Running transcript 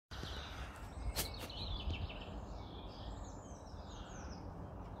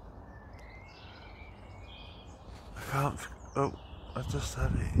can't. Oh, I just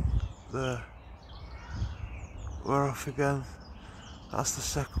had it. There. We're off again. That's the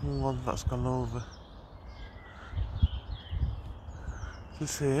second one that's gone over. You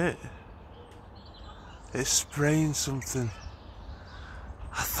see it? It's spraying something.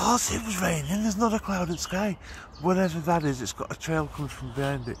 I thought it was raining. There's not a cloud in the sky. Whatever that is, it's got a trail coming from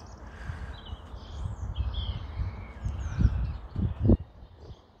behind it.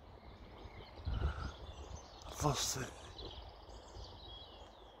 I've lost it.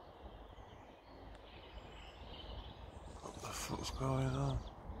 What the fuck's going on?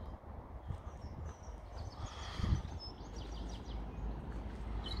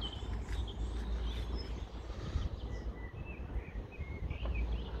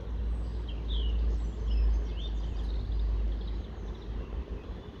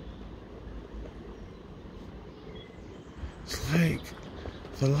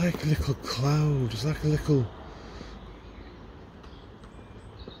 They're like a little cloud. It's like a little.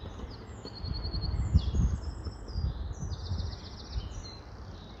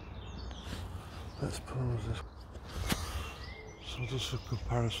 Let's pause this. So just for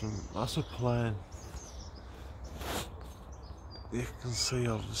comparison, that's a plane. You can see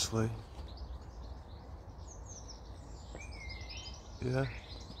obviously. Yeah.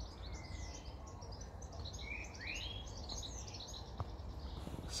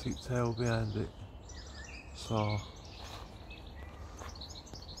 Seat tail behind it, so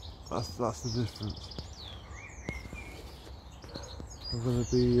that's the difference. I'm gonna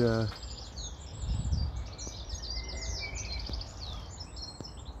be I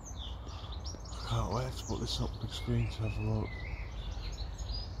can't wait to put this up big screen to have a look.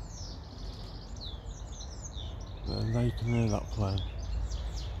 And now you can hear that plane.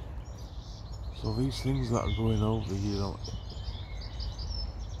 So these things that are going over, you don't.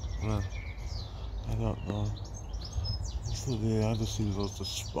 Well, I don't know. It's not there. I just see loads of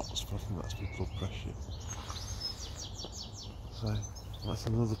spots, but I think that's my blood pressure. So, that's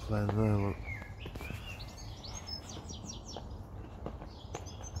another plane there, look.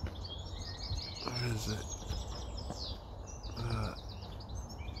 Where is it?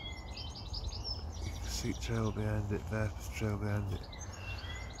 You can see trail behind it, there, trail behind it.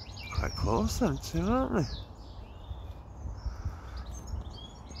 Quite close then too, aren't they?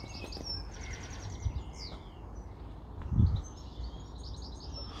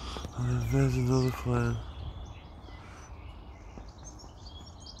 And then there's another plane.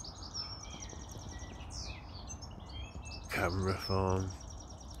 Camera phone.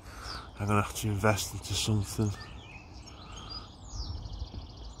 I'm gonna have to invest into something.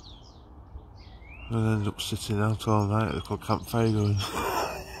 I'm gonna end up sitting out all night at the club campfire going.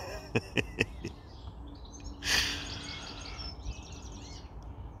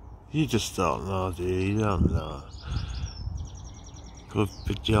 You just don't know, do you? You don't know. Could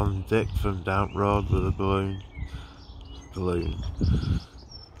be John Dick from Down Road with a balloon.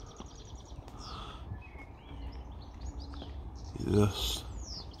 You just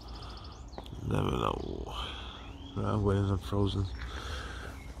never know. I'm winning, I'm frozen.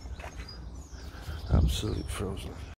 Absolutely frozen.